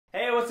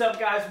what's up,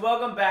 guys?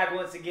 Welcome back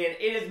once again.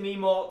 It is me,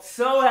 Molt.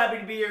 So happy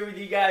to be here with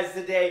you guys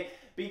today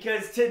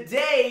because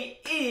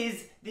today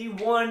is the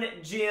one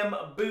gym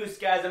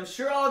boost, guys. I'm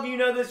sure all of you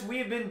know this. We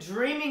have been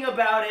dreaming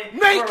about it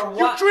Make for a while.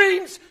 your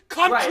dreams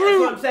come right, true. That's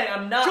what I'm saying.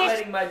 I'm not Just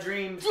letting my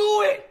dreams.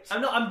 do it.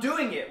 I'm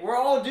doing it. We're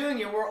all doing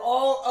it. We're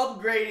all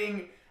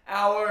upgrading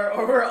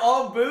we're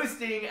all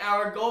boosting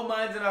our gold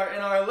mines and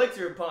our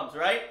elixir pumps,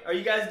 right? Are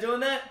you guys doing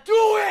that? Do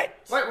it.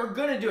 Right, we're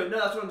gonna do it. No,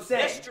 that's what I'm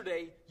saying.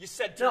 Yesterday, you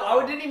said No, tomorrow.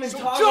 I didn't even So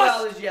talk just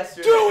about this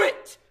yesterday. do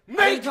it. I Make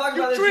didn't talk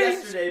your about this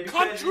dreams yesterday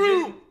come because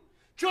true.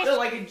 Just no,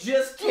 like it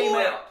just came do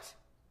it. out.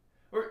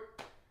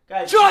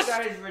 Guys, Just this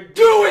guy is ridiculous.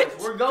 do it.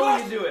 We're going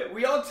Just to do it.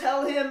 We all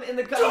tell him in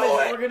the comments do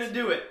that it. we're gonna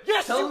do it.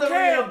 Yes, tell you him that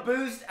can. we're gonna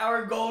boost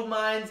our gold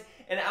mines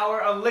and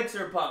our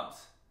elixir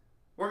pumps.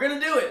 We're gonna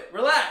do it.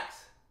 Relax.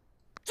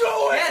 Do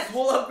it. Yes,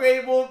 we'll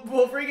upgrade. We'll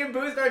freaking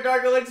boost our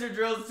dark elixir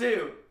drills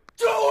too.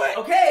 Do it.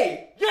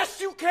 Okay. Yes,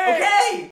 you can. Okay.